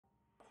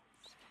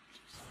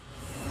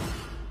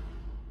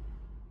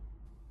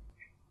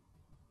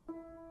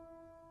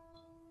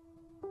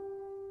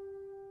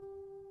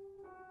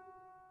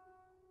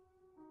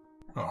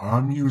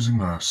I'm using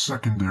a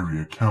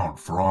secondary account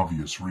for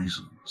obvious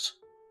reasons.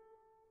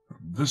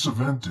 This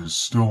event is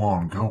still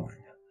ongoing.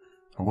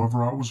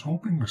 However, I was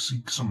hoping to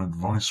seek some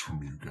advice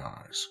from you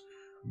guys,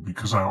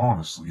 because I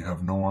honestly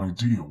have no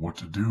idea what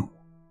to do.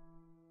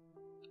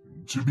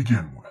 To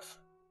begin with,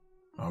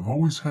 I've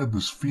always had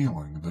this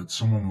feeling that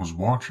someone was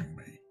watching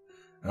me,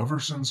 ever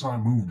since I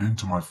moved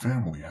into my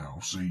family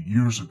house 8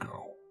 years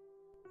ago.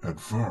 At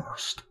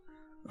first,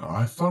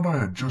 I thought I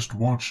had just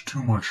watched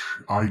too much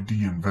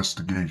ID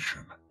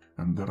investigation,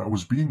 and that I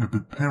was being a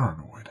bit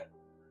paranoid.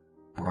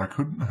 But I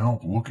couldn't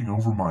help looking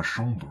over my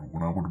shoulder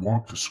when I would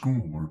walk to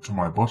school or to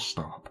my bus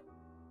stop.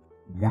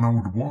 When I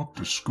would walk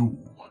to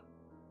school,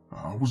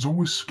 I was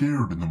always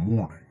scared in the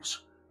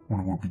mornings, when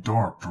it would be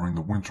dark during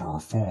the winter or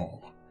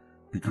fall,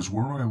 because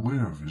where I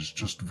live is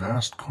just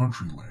vast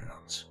country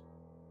lands.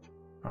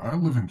 I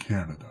live in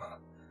Canada,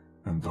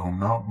 and though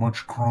not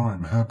much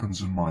crime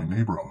happens in my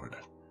neighborhood,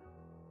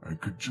 I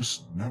could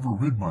just never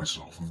rid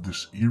myself of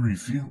this eerie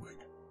feeling.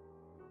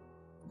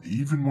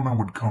 Even when I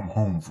would come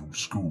home from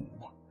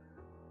school,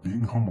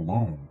 being home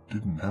alone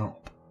didn't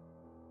help.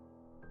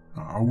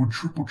 I would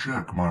triple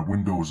check my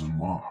windows and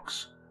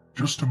locks,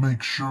 just to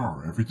make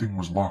sure everything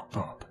was locked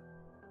up.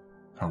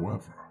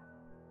 However,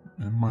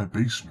 in my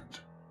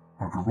basement,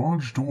 our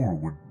garage door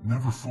would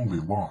never fully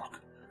lock,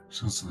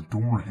 since the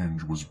door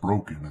hinge was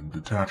broken and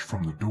detached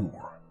from the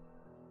door.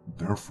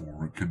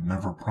 Therefore, it could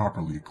never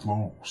properly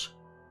close.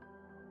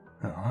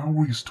 I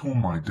always told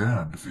my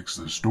dad to fix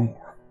this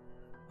door,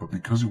 but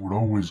because he would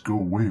always go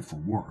away for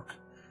work,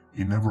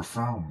 he never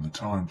found the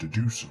time to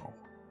do so.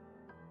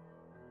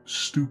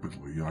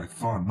 Stupidly, I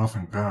thought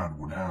nothing bad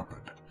would happen,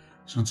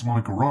 since my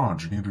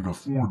garage needed a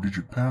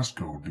 4-digit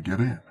passcode to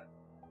get in.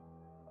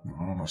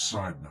 On a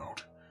side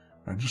note,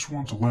 I just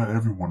want to let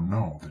everyone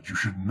know that you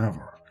should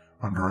never,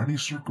 under any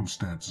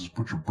circumstances,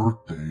 put your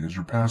birthday as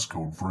your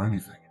passcode for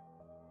anything.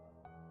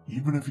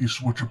 Even if you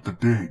switch up the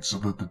date so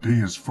that the day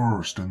is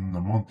first and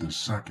the month is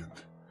second,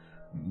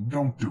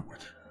 don't do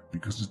it,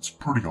 because it's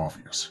pretty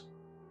obvious.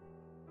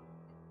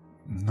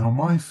 Now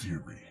my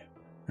theory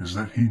is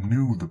that he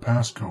knew the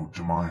passcode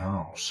to my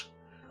house,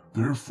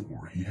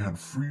 therefore he had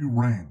free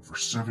reign for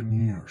 7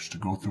 years to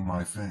go through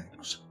my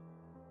things.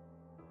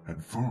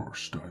 At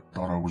first, I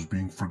thought I was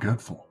being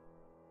forgetful.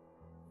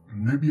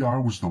 Maybe I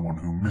was the one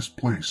who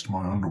misplaced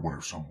my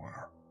underwear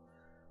somewhere.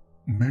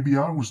 Maybe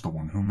I was the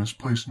one who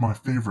misplaced my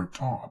favorite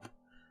top,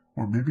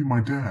 or maybe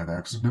my dad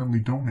accidentally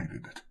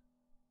donated it.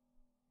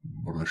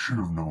 But I should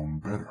have known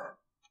better.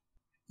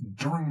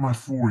 During my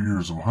 4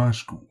 years of high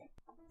school,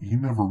 he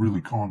never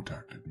really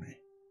contacted me.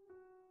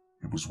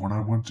 It was when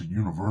I went to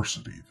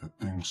university that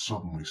things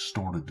suddenly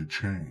started to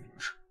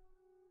change.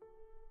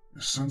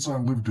 Since I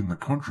lived in the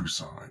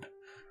countryside,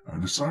 I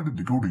decided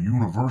to go to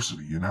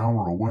university an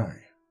hour away.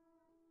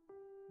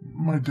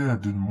 My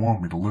dad didn't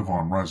want me to live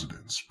on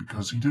residence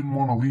because he didn't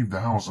want to leave the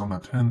house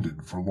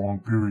unattended for long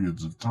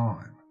periods of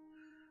time,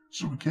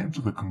 so we came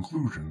to the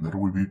conclusion that it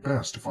would be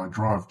best if I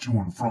drive to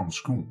and from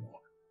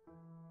school.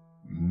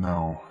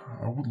 Now,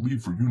 I would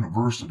leave for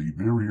university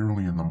very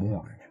early in the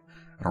morning,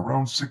 at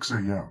around 6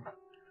 a.m.,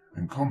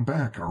 and come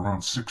back at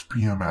around 6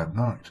 p.m. at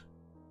night.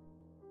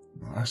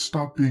 I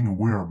stopped being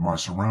aware of my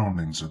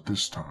surroundings at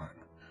this time,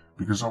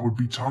 because I would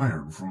be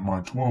tired from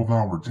my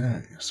 12-hour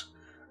days.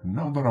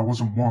 Now that I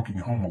wasn't walking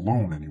home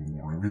alone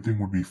anymore, everything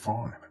would be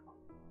fine.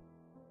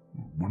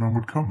 When I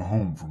would come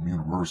home from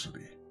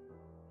university,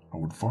 I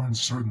would find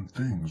certain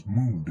things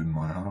moved in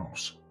my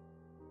house.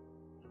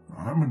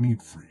 I'm a neat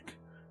freak,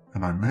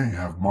 and I may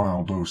have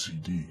mild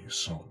OCD,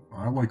 so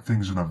I like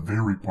things in a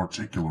very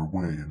particular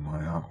way in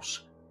my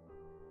house.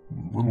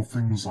 Little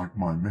things like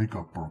my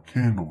makeup or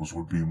candles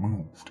would be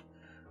moved.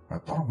 I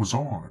thought it was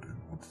odd and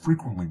would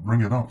frequently bring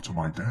it up to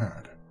my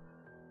dad,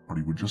 but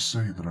he would just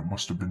say that it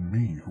must have been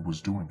me who was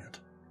doing it.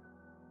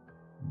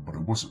 But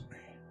it wasn't me.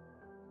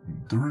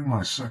 During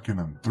my second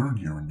and third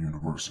year in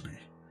university,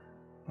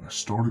 I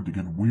started to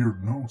get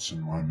weird notes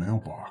in my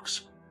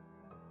mailbox.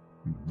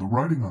 The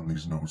writing on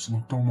these notes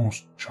looked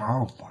almost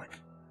childlike,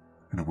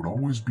 and it would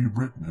always be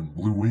written in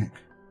blue ink.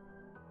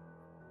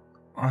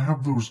 I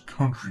have those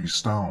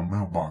country-style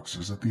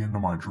mailboxes at the end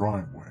of my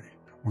driveway,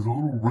 where the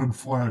little red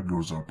flag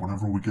goes up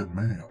whenever we get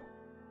mail.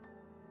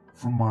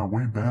 From my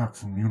way back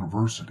from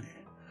university,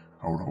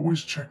 I would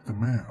always check the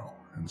mail,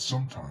 and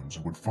sometimes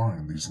I would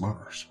find these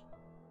letters.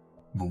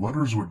 The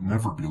letters would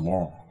never be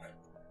long.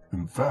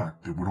 In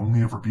fact, they would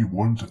only ever be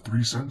 1 to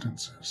 3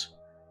 sentences,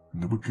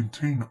 and they would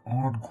contain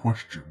odd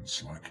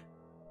questions like,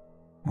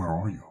 "Where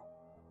are you?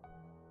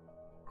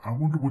 I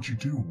wonder what you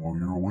do while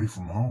you're away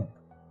from home.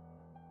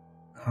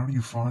 How do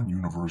you find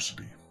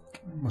university?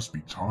 It must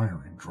be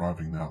tiring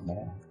driving that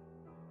long.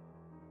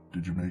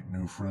 Did you make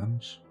new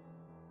friends?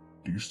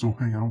 Do you still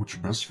hang out with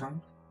your best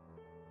friend?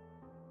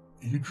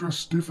 You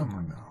dress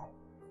differently now.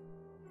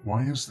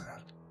 Why is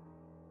that?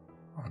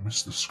 I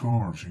miss the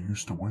scarves you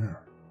used to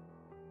wear.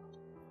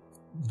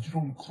 You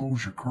don't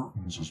close your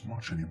curtains as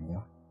much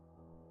anymore.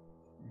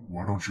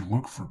 Why don't you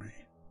look for me?"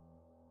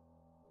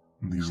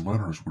 And these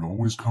letters would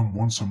always come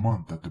once a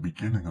month at the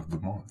beginning of the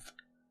month.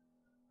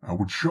 I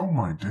would show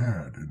my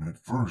dad, and at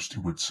first he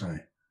would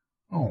say,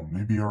 "Oh,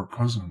 maybe our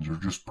cousins are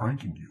just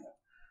pranking you,"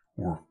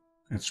 or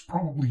 "It's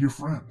probably your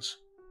friends."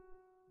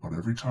 But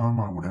every time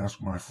I would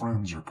ask my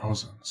friends or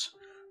cousins,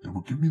 they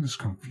would give me this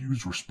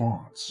confused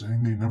response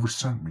saying they never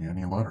sent me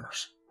any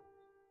letters.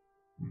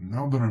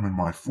 Now that I'm in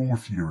my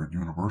 4th year at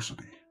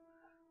university,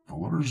 the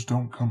letters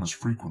don't come as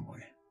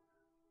frequently.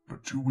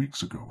 But 2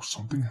 weeks ago,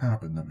 something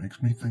happened that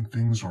makes me think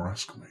things are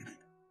escalating.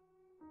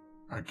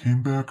 I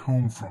came back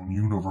home from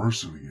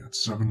university at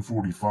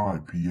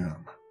 7:45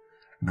 p.m.,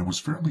 and it was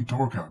fairly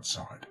dark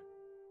outside.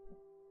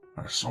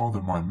 I saw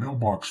that my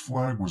mailbox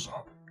flag was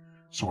up,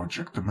 so I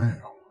checked the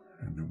mail,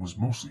 and it was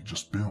mostly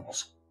just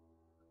bills.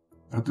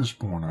 At this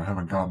point, I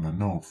haven't gotten a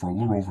note for a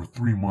little over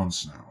 3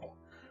 months now,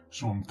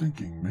 so I'm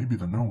thinking maybe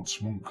the notes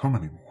won't come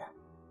anymore.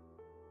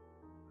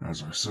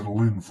 As I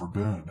settle in for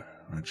bed,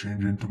 I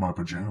change into my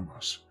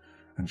pajamas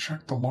and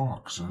check the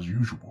locks as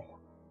usual.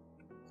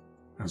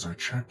 As I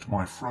checked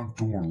my front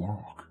door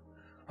lock,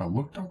 I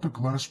looked out the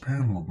glass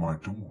panel of my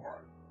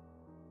door,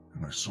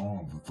 and I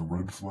saw that the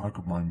red flag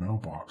of my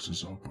mailbox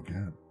is up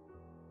again.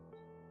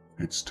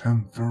 It's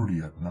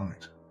 10:30 at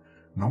night.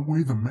 No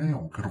way the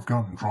mail could have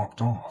gotten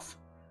dropped off,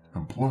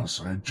 and plus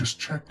I had just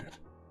checked it.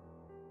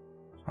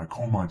 I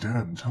call my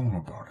dad and tell him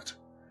about it,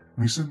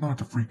 and he said not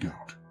to freak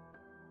out,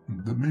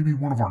 that maybe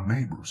one of our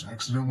neighbors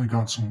accidentally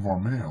got some of our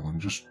mail and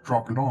just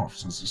dropped it off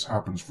since this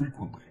happens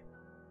frequently.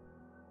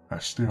 I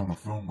stay on the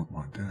phone with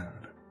my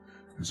dad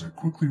as I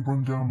quickly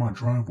run down my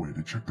driveway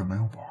to check the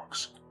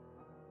mailbox.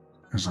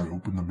 As I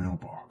open the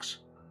mailbox,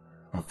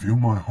 I feel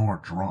my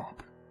heart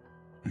drop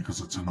because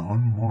it's an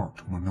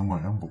unmarked manila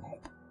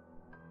envelope.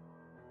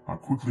 I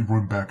quickly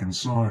run back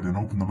inside and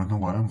open the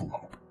manila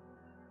envelope,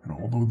 and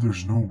although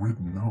there's no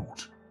written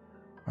note,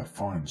 I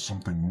find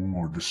something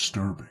more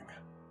disturbing.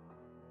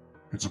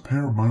 It's a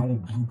pair of my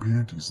old blue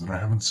panties that I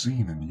haven't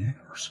seen in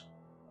years.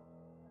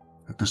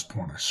 At this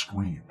point I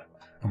scream,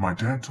 and my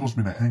dad tells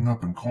me to hang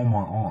up and call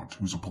my aunt,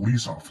 who's a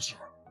police officer.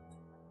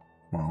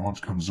 My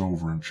aunt comes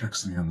over and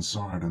checks the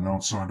inside and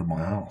outside of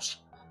my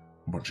house,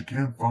 but she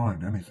can't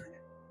find anything.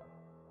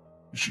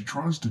 She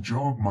tries to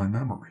jog my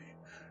memory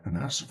and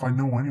asks if I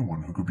know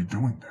anyone who could be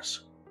doing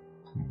this,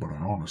 but I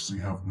honestly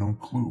have no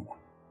clue.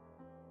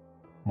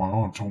 My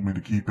aunt told me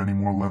to keep any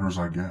more letters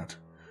I get,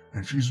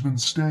 and she's been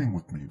staying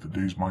with me the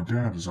days my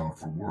dad is out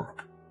for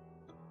work.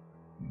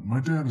 My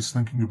dad is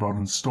thinking about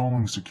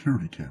installing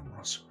security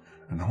cameras,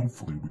 and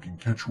hopefully we can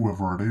catch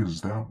whoever it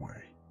is that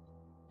way.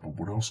 But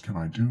what else can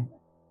I do?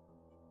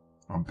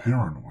 I'm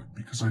paranoid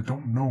because I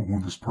don't know who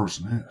this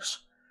person is,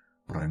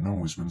 but I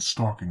know he's been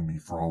stalking me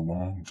for a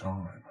long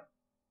time.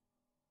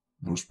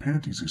 Those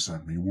panties he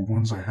sent me were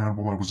ones I had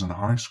while I was in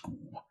high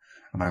school,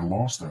 and I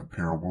lost that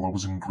pair while I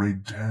was in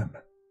grade 10.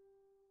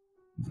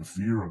 The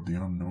fear of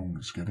the unknown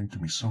is getting to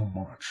me so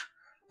much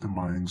that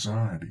my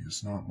anxiety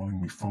is not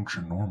letting me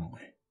function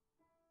normally.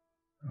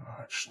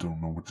 I just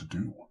don't know what to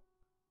do.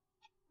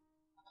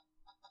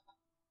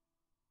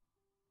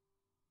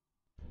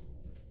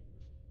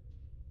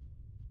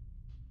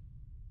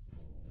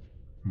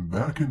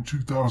 Back in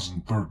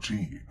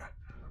 2013,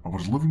 I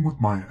was living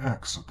with my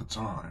ex at the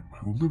time,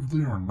 who lived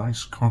near a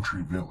nice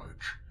country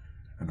village,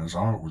 and as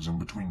I was in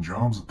between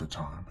jobs at the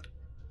time,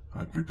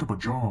 I picked up a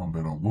job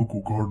at a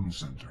local garden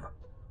center.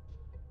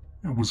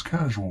 It was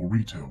casual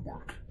retail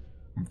work,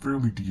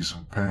 fairly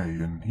decent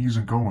pay, and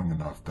easygoing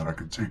enough that I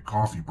could take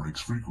coffee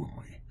breaks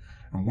frequently,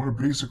 and wear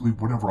basically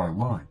whatever I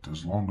liked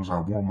as long as I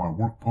wore my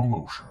work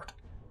polo shirt.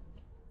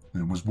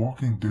 It was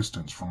walking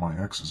distance from my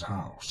ex's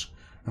house,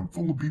 and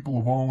full of people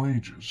of all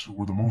ages who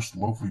were the most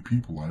lovely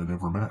people I had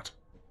ever met.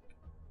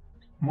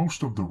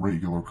 Most of the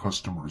regular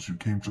customers who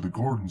came to the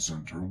garden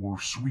center were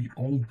sweet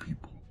old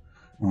people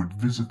who would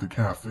visit the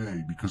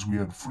cafe because we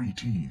had free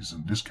teas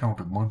and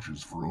discounted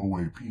lunches for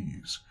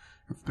OAPs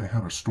if they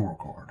had a store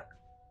card.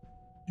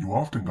 You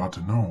often got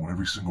to know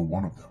every single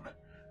one of them,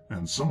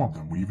 and some of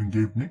them we even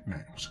gave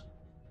nicknames.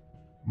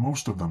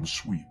 Most of them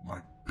sweet,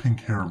 like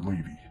Pink-Haired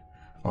Lady,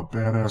 a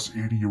badass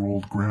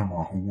 80-year-old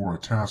grandma who wore a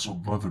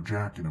tasseled leather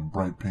jacket and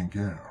bright pink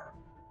hair.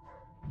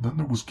 Then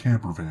there was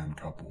Camper Van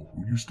Couple,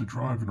 who used to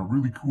drive in a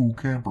really cool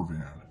camper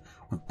van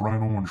with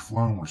bright orange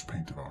flowers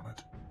painted on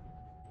it.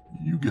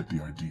 You get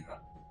the idea.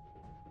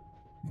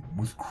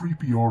 With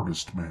Creepy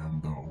Artist Man,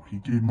 though, he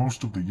gave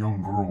most of the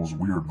young girls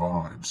weird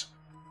vibes.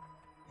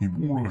 He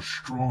wore a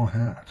straw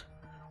hat,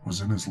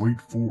 was in his late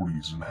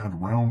 40s, and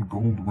had round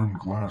gold-rimmed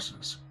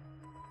glasses.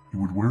 He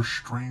would wear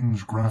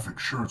strange graphic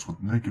shirts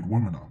with naked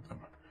women on them,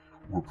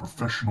 or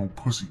Professional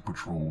Pussy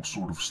Patrol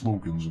sort of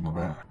slogans in the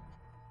back.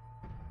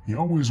 He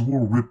always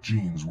wore ripped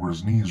jeans where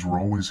his knees were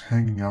always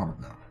hanging out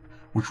of them,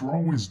 which were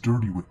always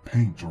dirty with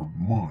paint or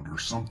mud or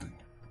something.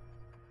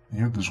 He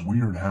had this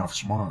weird half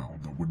smile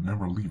that would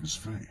never leave his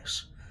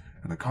face,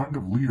 and a kind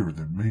of leer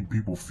that made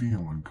people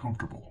feel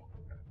uncomfortable.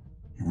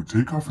 He would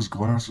take off his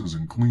glasses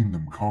and clean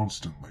them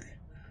constantly,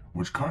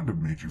 which kind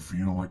of made you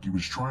feel like he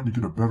was trying to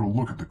get a better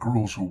look at the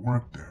girls who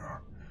worked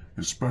there,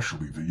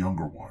 especially the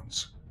younger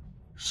ones.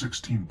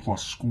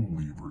 16-plus school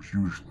leavers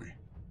usually.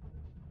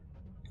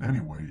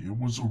 Anyway, it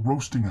was a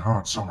roasting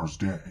hot summer's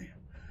day,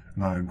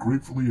 and I had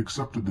gratefully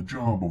accepted the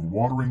job of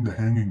watering the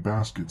hanging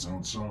baskets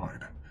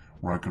outside,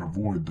 where I could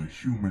avoid the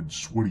humid,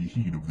 sweaty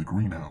heat of the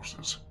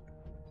greenhouses.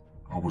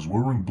 I was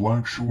wearing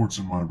black shorts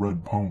and my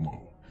red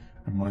polo,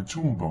 and my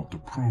tool belt to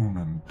prune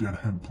and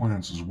deadhead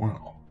plants as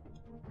well.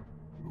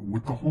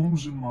 With the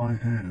hose in my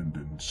hand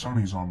and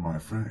sunnies on my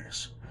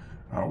face,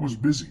 I was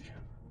busy,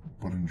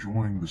 but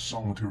enjoying the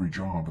solitary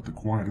job at the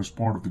quietest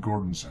part of the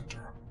garden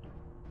center.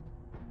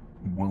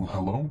 Well,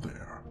 hello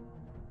there.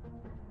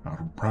 Out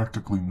of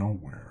practically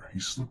nowhere, he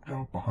slipped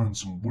out behind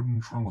some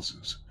wooden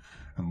trellises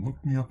and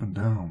looked me up and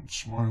down,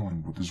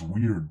 smiling with his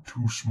weird,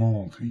 too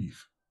small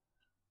teeth.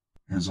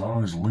 His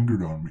eyes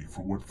lingered on me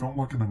for what felt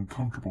like an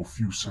uncomfortable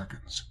few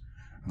seconds,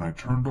 and I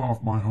turned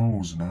off my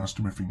hose and asked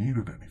him if he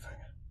needed anything.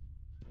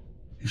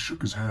 He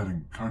shook his head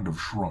and kind of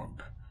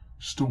shrugged,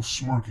 still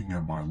smirking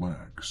at my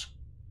legs.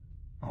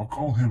 I'll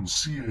call him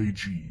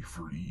CAG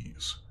for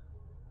ease.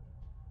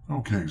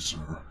 Okay,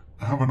 sir.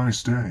 Have a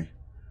nice day.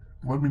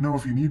 Let me know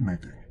if you need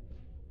anything.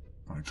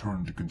 I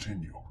turned to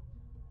continue.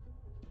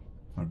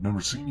 I've never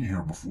seen you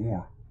here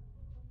before.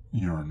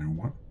 You're a new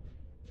one?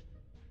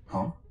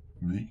 Huh?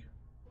 Me?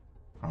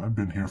 I've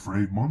been here for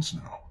 8 months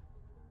now.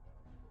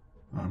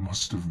 I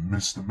must have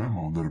missed the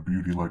memo that a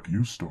beauty like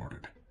you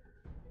started.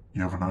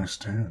 You have a nice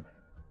tan.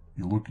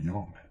 You look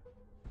young.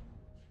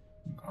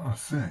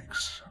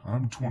 Thanks.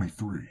 I'm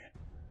 23.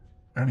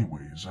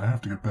 Anyways, I have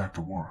to get back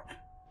to work.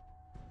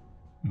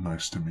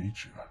 Nice to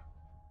meet you.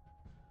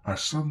 I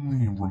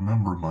suddenly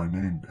remembered my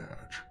name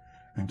badge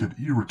and get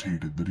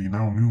irritated that he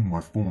now knew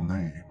my full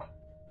name.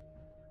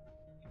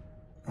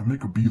 I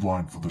make a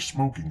beeline for the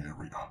smoking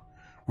area,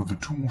 where the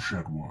tool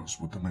shed was,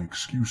 with an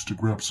excuse to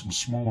grab some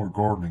smaller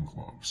gardening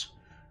gloves,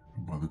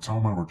 and by the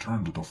time I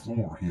returned to the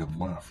floor, he had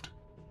left.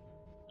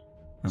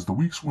 As the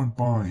weeks went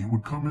by, he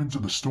would come into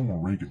the store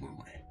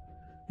regularly,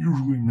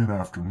 usually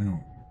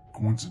mid-afternoon,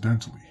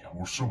 coincidentally,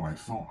 or so I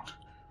thought,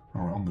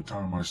 around the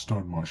time I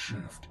started my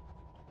shift.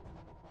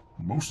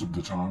 Most of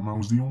the time I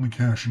was the only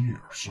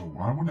cashier, so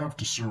I would have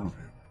to serve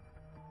him.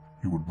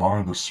 He would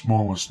buy the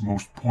smallest,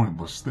 most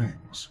pointless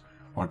things,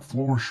 like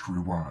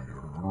floristry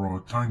wire or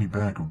a tiny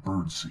bag of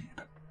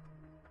birdseed.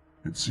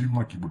 It seemed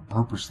like he would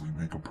purposely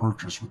make a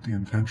purchase with the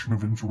intention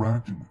of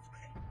interacting with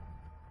me.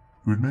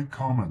 He would make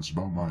comments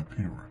about my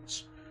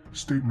appearance,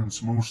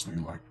 statements mostly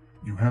like,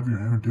 "You have your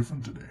hair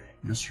different today.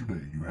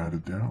 Yesterday you had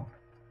it down."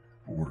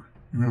 Or,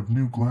 "You have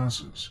new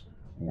glasses."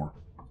 Or,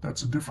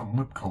 "That's a different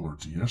lip color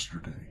to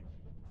yesterday."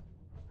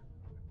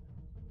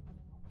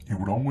 He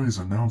would always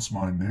announce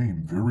my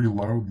name very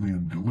loudly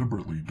and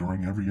deliberately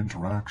during every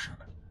interaction.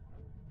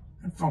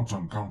 It felt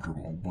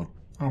uncomfortable, but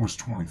I was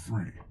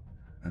 23,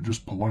 and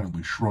just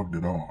politely shrugged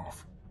it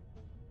off.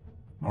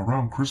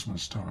 Around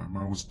Christmas time,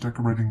 I was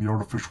decorating the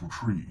artificial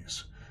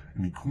trees,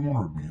 and he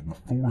cornered me in the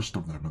forest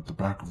of them at the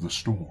back of the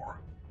store.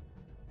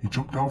 He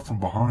jumped out from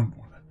behind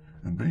one,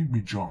 and made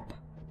me jump,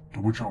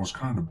 to which I was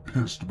kind of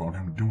pissed about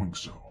him doing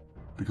so,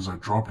 because I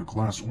dropped a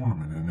glass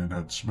ornament and it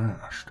had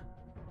smashed.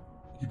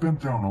 He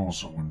bent down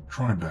also and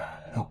tried to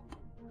help,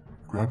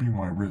 grabbing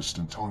my wrist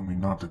and telling me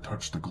not to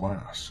touch the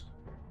glass.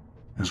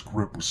 His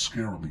grip was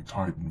scarily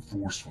tight and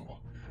forceful,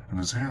 and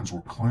his hands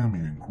were clammy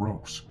and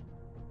gross.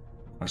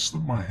 I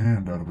slipped my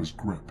hand out of his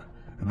grip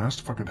and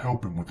asked if I could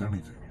help him with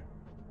anything.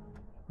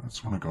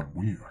 That's when it got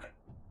weird.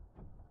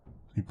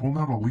 He pulled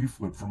out a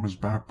leaflet from his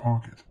back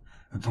pocket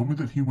and told me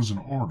that he was an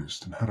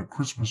artist and had a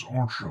Christmas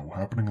art show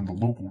happening in the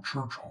local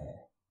church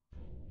hall.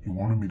 He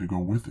wanted me to go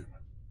with him.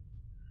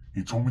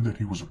 He told me that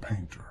he was a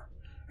painter,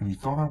 and he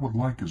thought I would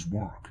like his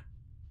work.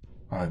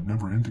 I had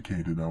never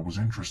indicated I was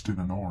interested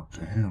in art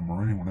to him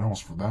or anyone else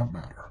for that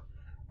matter,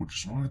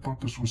 which is why I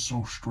thought this was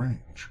so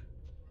strange.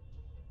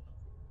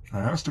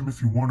 I asked him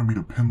if he wanted me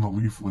to pin the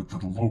leaflet to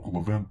the local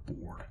event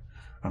board,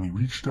 and he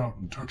reached out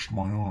and touched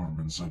my arm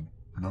and said,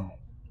 "No,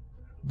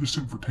 this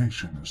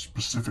invitation is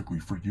specifically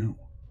for you."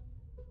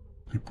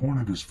 He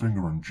pointed his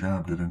finger and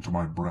jabbed it into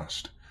my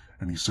breast,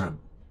 and he said,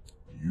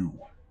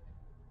 "You."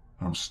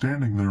 I'm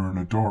standing there in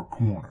a dark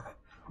corner,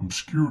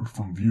 obscured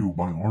from view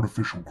by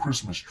artificial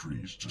Christmas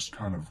trees, just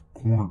kind of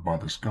cornered by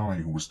this guy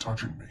who was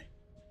touching me.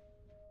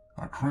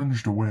 I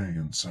cringed away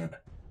and said,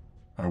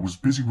 "I was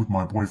busy with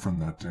my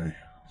boyfriend that day.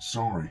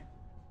 Sorry,"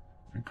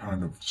 and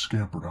kind of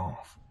scampered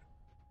off.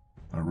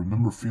 I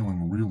remember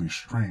feeling really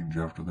strange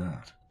after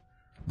that.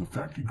 The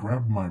fact he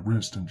grabbed my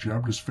wrist and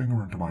jabbed his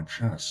finger into my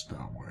chest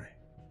that way.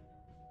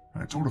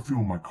 I told a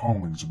few of my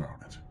colleagues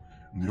about it,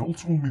 and they all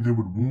told me they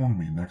would warn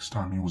me next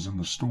time he was in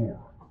the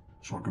store,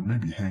 so I could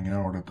maybe hang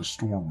out at the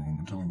storeroom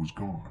until he was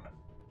gone.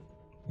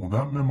 Well,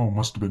 that memo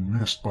must have been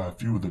missed by a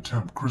few of the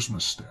temp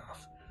Christmas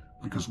staff,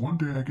 because one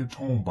day I get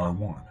told by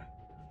one,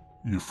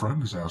 "Your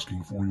friend is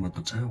asking for you at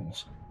the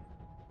tills."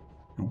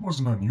 It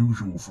wasn't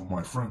unusual for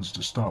my friends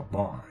to stop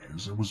by,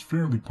 as it was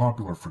fairly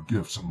popular for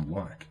gifts and the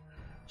like,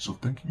 so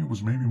thinking it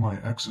was maybe my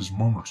ex's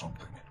mom or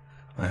something,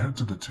 I head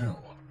to the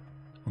till,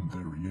 and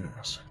there he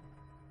is.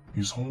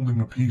 He's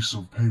holding a piece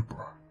of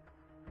paper.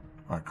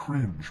 I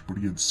cringe, but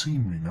he had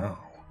seen me now,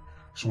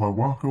 so I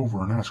walk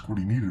over and ask what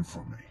he needed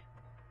from me.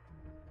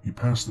 He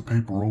passed the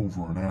paper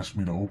over and asked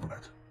me to open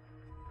it.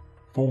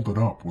 Folded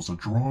up was a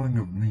drawing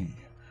of me,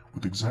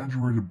 with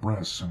exaggerated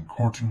breasts and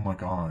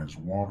cartoon-like eyes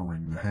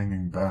watering the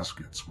hanging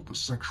baskets with a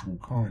sexual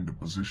kind of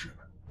position.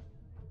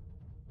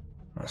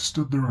 I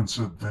stood there and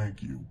said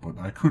thank you, but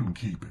I couldn't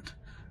keep it,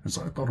 as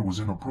I thought it was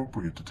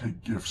inappropriate to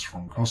take gifts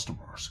from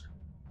customers.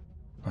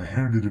 I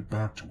handed it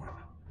back to him,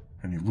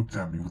 and he looked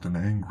at me with an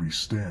angry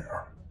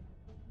stare.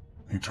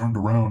 He turned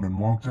around and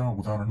walked out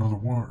without another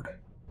word.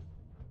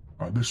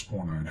 By this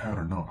point, I'd had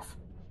enough.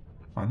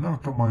 I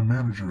knocked on my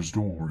manager's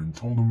door and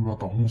told him about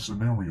the whole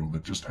scenario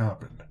that just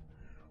happened,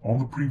 all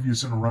the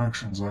previous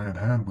interactions I had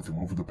had with him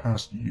over the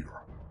past year.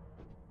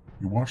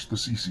 He watched the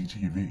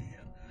CCTV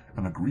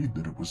and agreed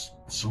that it was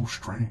so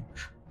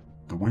strange,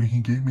 the way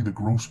he gave me the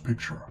gross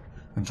picture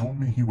and told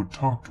me he would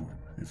talk to him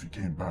if he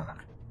came back.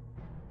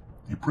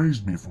 He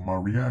praised me for my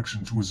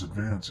reaction to his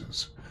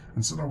advances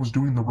and said I was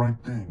doing the right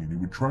thing and he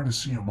would try to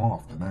see him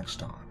off the next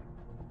time.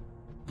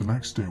 The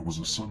next day was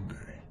a Sunday,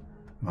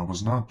 and I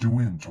was not due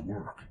in to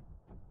work.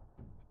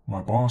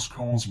 My boss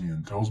calls me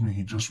and tells me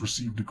he just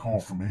received a call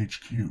from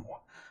HQ,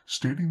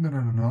 stating that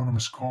an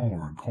anonymous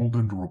caller had called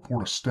in to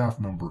report a staff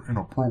member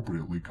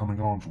inappropriately coming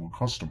on to a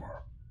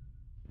customer.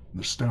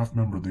 The staff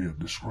member they had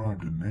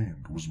described and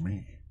named was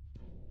me.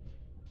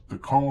 The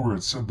caller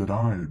had said that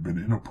I had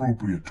been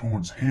inappropriate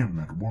towards him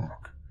at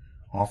work,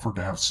 offered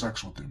to have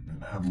sex with him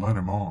and had led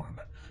him on,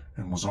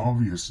 and was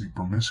obviously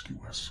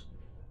promiscuous,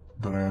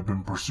 that I had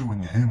been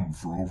pursuing him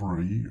for over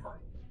a year.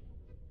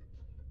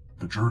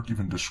 The jerk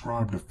even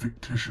described a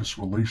fictitious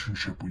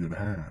relationship we had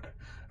had,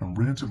 and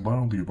ranted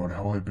loudly about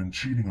how I had been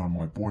cheating on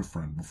my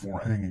boyfriend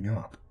before hanging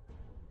up.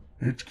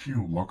 HQ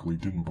luckily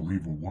didn't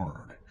believe a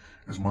word,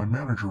 as my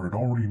manager had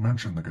already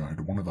mentioned the guy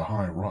to one of the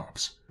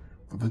higher-ups,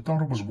 but they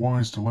thought it was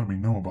wise to let me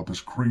know about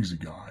this crazy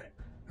guy,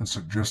 and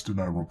suggested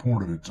I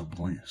reported it to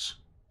police.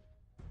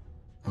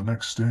 The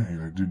next day,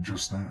 I did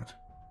just that.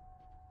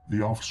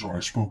 The officer I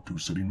spoke to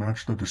said he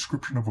matched the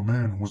description of a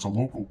man who was a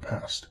local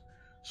pest,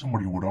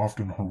 somebody who would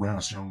often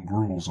harass young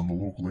girls in the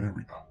local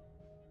area.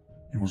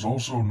 He was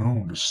also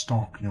known to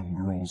stalk young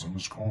girls in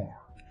his car,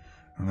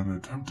 and had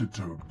attempted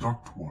to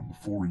abduct one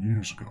 4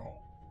 years ago.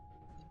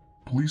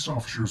 Police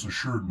officers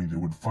assured me they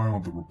would file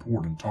the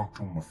report and talk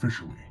to him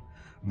officially,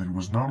 and that he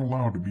was not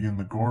allowed to be in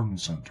the garden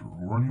center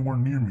or anywhere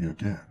near me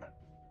again.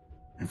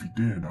 If he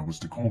did, I was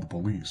to call the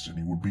police and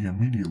he would be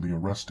immediately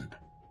arrested.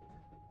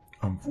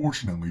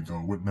 Unfortunately,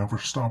 though, it never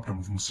stopped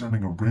him from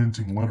sending a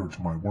ranting letter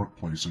to my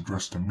workplace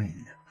addressed to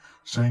me,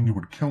 saying he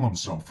would kill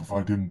himself if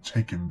I didn't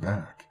take him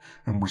back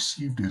and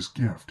received his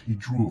gift he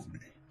drew of me.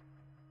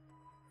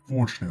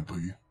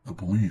 Fortunately, the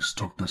police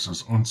took this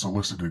as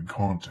unsolicited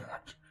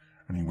contact,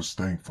 and he was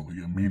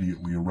thankfully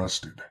immediately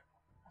arrested.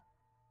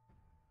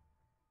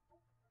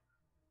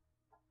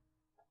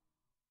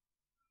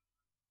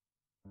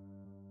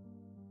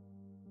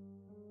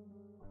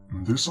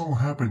 This all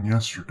happened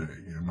yesterday,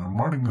 and I'm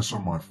writing this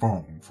on my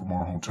phone from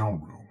our hotel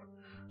room,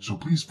 so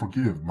please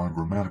forgive my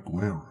grammatical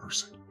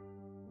errors.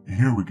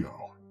 Here we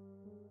go.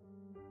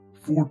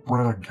 Fort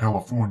Bragg,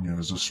 California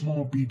is a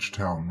small beach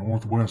town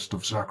northwest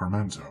of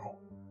Sacramento.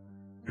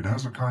 It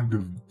has a kind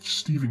of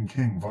Stephen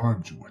King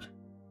vibe to it.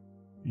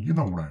 You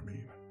know what I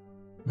mean.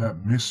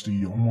 That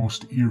misty,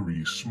 almost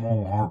eerie,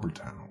 small harbor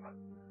town.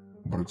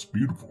 But it's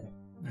beautiful,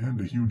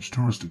 and a huge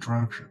tourist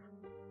attraction.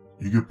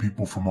 You get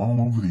people from all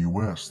over the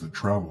US that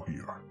travel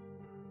here.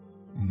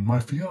 My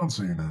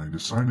fiancé and I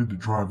decided to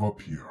drive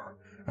up here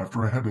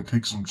after I had to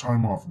take some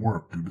time off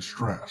work due to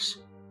stress.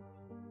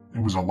 It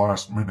was a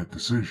last-minute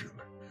decision,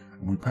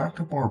 and we packed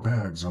up our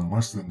bags in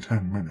less than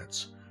 10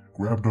 minutes,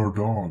 grabbed our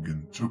dog,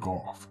 and took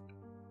off.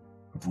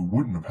 If we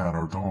wouldn't have had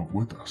our dog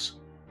with us,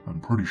 I'm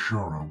pretty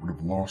sure I would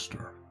have lost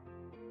her.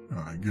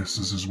 I guess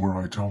this is where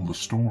I tell the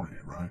story,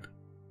 right?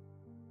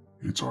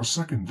 It's our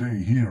second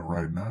day here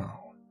right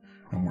now,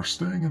 and we're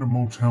staying in a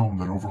motel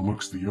that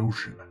overlooks the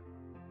ocean.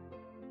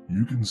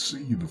 You can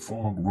see the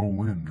fog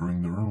roll in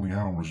during the early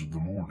hours of the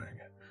morning,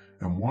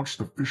 and watch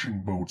the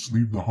fishing boats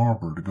leave the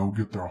harbor to go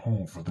get their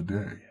haul for the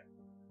day.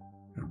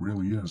 It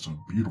really is a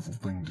beautiful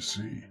thing to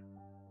see.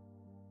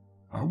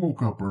 I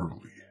woke up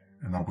early,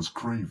 and I was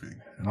craving,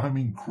 and I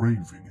mean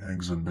craving,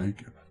 eggs and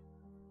bacon.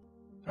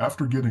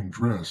 After getting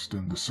dressed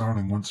and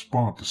deciding what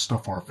spot to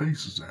stuff our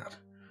faces at,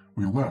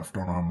 we left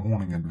on our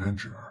morning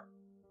adventure.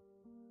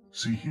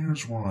 See,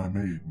 here's where I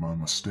made my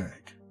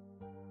mistake.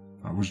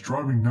 I was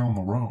driving down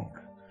the road,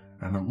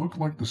 and it looked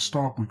like the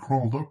stop we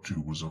crawled up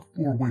to was a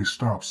 4-way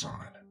stop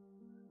sign.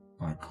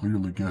 I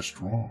clearly guessed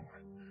wrong,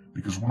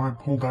 because when I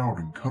pulled out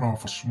and cut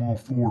off a small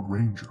Ford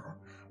Ranger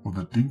with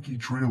a dinky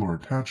trailer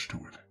attached to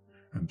it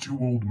and 2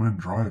 old men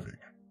driving,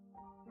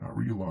 I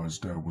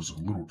realized I was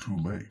a little too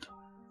late,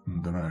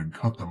 and that I had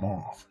cut them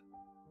off.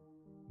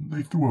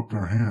 They threw up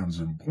their hands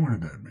and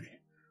pointed at me,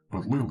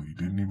 but Lily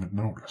didn't even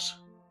notice.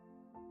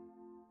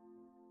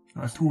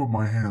 I threw up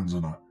my hands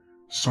in a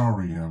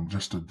sorry I'm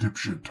just a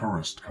dipshit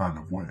tourist kind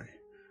of way,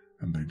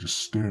 and they just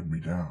stared me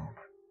down.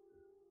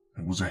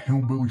 It was a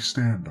hillbilly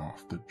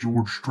standoff that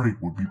George Strait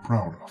would be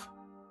proud of.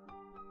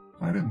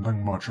 I didn't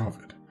think much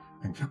of it,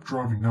 and kept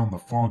driving down the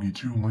foggy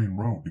 2-lane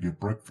road to get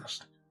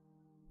breakfast.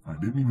 I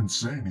didn't even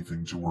say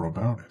anything to her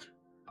about it.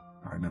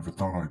 I never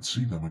thought I'd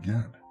see them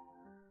again,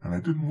 and I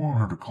didn't want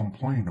her to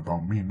complain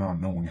about me not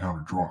knowing how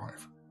to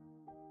drive.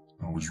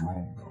 I was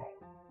wrong, though.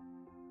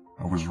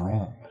 I was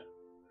wrong,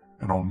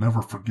 and I'll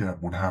never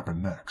forget what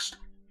happened next.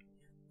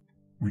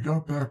 We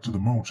got back to the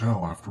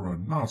motel after a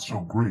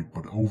not-so-great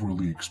but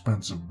overly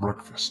expensive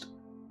breakfast.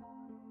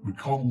 We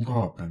cuddled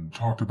up and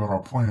talked about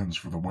our plans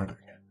for the wedding,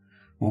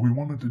 what we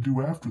wanted to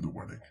do after the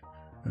wedding,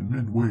 and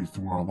midway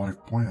through our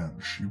life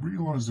plans, she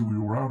realized that we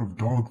were out of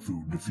dog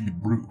food to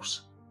feed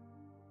Bruce.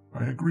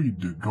 I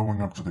agreed to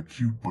going up to the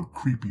cute but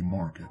creepy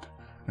market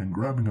and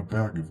grabbing a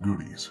bag of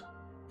goodies,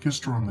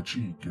 kissed her on the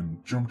cheek,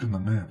 and jumped in the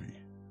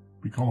Navy.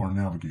 We call her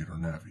Navigator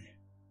Navi.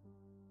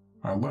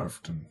 I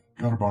left and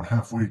got about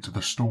halfway to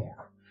the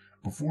store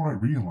before I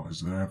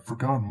realized that I had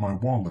forgotten my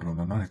wallet on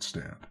the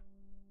nightstand.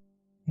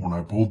 When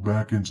I pulled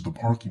back into the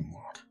parking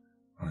lot,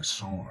 I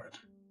saw it.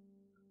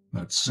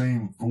 That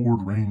same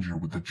Ford Ranger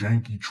with the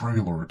janky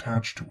trailer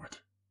attached to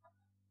it.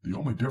 The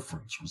only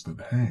difference was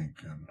that Hank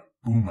and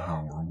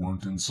Boomhauer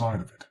weren't inside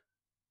of it.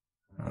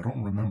 I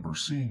don't remember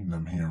seeing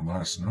them here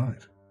last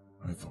night,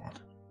 I thought.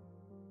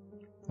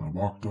 I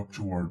walked up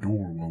to our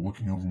door while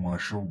looking over my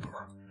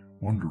shoulder,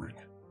 wondering,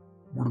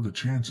 what are the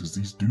chances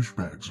these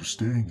douchebags are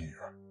staying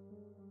here?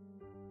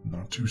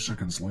 Not 2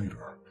 seconds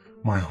later,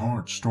 my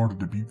heart started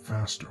to beat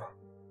faster.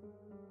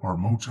 Our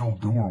motel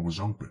door was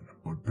open,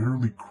 but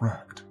barely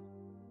cracked.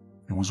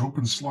 It was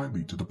open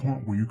slightly to the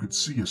point where you could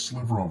see a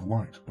sliver of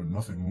light, but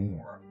nothing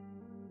more.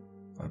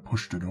 I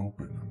pushed it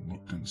open and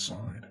looked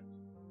inside,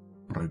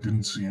 but I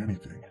didn't see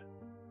anything.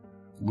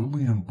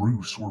 Lily and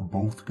Bruce were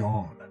both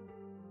gone.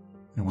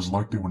 It was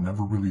like they were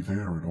never really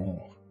there at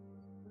all.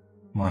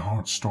 My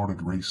heart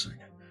started racing,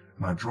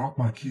 and I dropped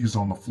my keys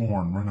on the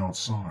floor and ran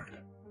outside,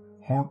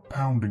 heart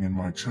pounding in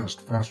my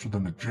chest faster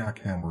than a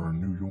jackhammer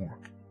in New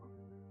York.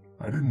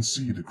 I didn't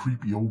see the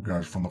creepy old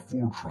guys from the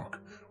Ford truck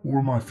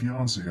or my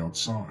fiancée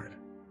outside.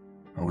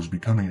 I was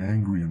becoming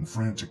angry and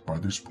frantic by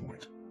this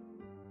point.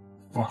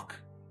 Fuck,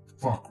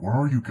 where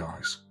are you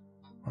guys?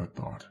 I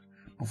thought,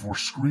 before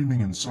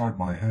screaming inside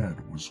my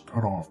head was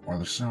cut off by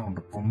the sound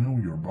of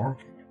familiar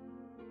barking.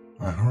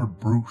 I heard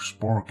Bruce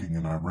barking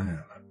and I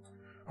ran.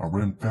 I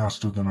ran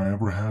faster than I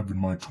ever have in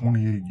my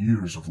 28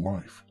 years of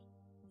life.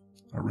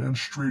 I ran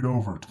straight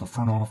over to the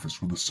front office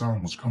where the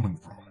sound was coming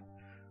from,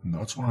 and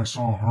that's when I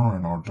saw her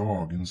and our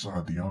dog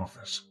inside the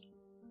office.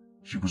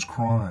 She was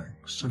crying,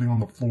 sitting on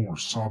the floor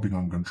sobbing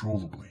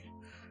uncontrollably,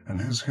 and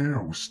his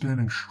hair was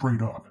standing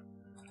straight up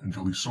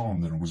until he saw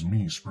that it was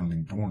me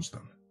sprinting towards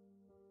them.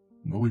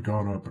 Lily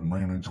got up and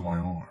ran into my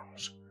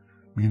arms.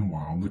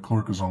 Meanwhile, the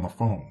clerk is on the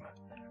phone,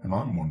 and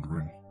I'm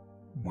wondering,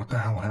 what the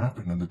hell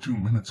happened in the 2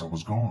 minutes I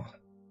was gone?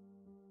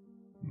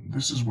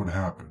 This is what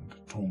happened,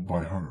 told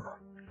by her,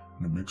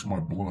 and it makes my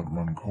blood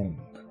run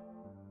cold.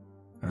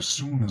 As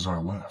soon as I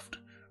left,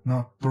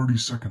 not 30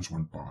 seconds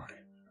went by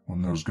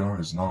when those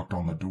guys knocked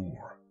on the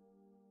door.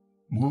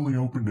 Lily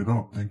opened it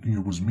up thinking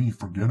it was me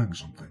forgetting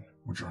something,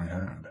 which I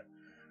had,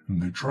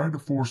 and they tried to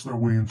force their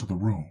way into the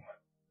room.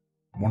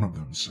 One of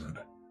them said,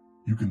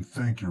 "You can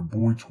thank your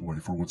boy toy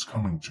for what's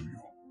coming to you,"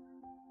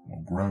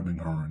 while grabbing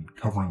her and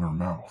covering her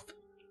mouth.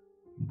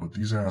 But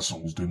these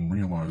assholes didn't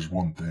realize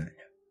one thing.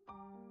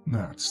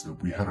 That's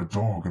that we had a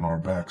dog in our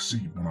back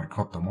seat when I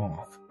cut them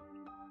off.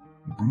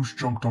 Bruce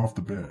jumped off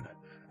the bed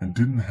and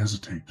didn't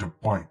hesitate to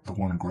bite the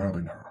one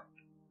grabbing her.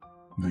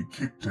 They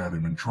kicked at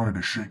him and tried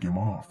to shake him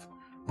off,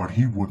 but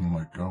he wouldn't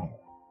let go.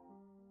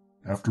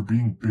 After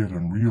being bit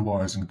and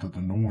realizing that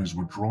the noise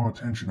would draw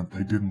attention if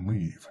they didn't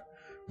leave,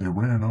 they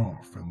ran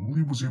off and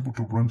Lily was able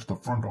to run to the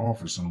front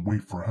office and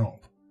wait for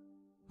help.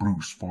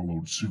 Bruce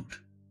followed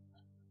suit.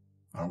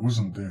 I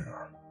wasn't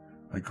there.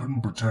 I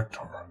couldn't protect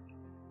her.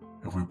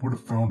 If we would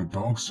have found a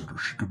dog sitter,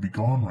 she could be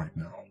gone right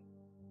now.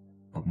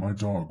 But my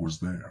dog was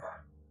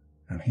there,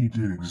 and he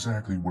did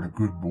exactly what a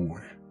good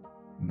boy,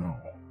 no,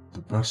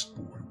 the best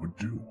boy would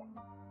do.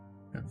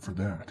 And for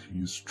that,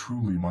 he is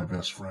truly my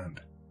best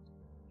friend.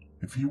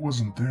 If he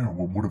wasn't there,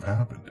 what would have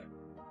happened?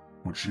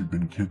 Would she have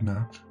been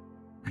kidnapped,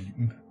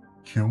 beaten,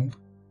 killed?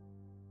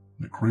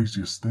 The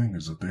craziest thing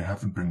is that they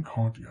haven't been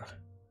caught yet.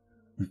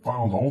 We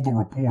filed all the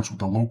reports with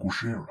the local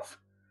sheriff.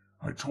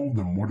 I told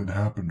them what had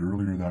happened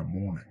earlier that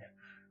morning,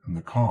 and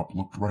the cop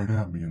looked right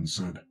at me and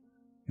said,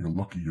 "You're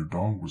lucky your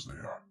dog was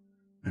there.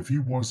 If he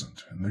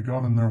wasn't, and they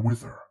got in there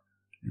with her,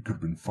 you could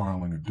have been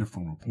filing a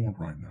different report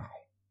right now."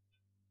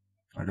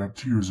 I got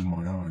tears in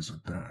my eyes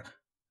at that.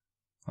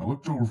 I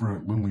looked over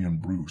at Lily and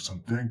Bruce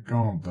and thanked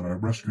God that I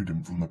rescued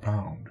him from the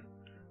pound,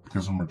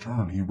 because in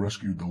return he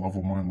rescued the love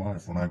of my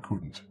life when I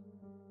couldn't.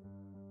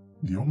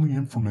 The only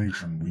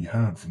information we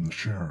had from the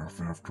sheriff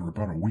after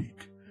about a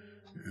week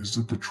is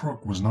that the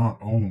truck was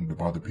not owned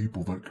by the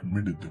people that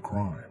committed the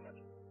crime.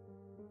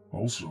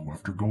 Also,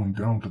 after going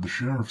down to the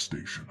sheriff's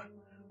station,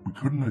 we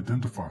couldn't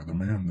identify the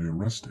man they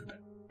arrested.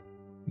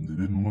 They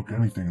didn't look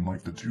anything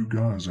like the two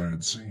guys I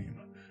had seen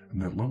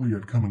and that Lily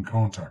had come in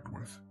contact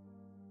with.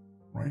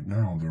 Right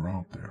now they're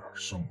out there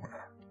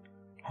somewhere,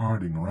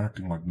 hiding or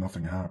acting like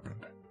nothing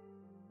happened.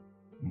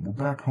 We're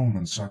back home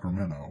in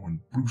Sacramento, and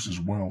Bruce as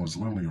well as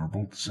Lily are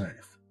both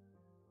safe.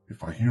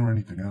 If I hear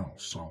anything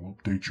else, I'll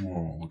update you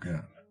all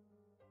again.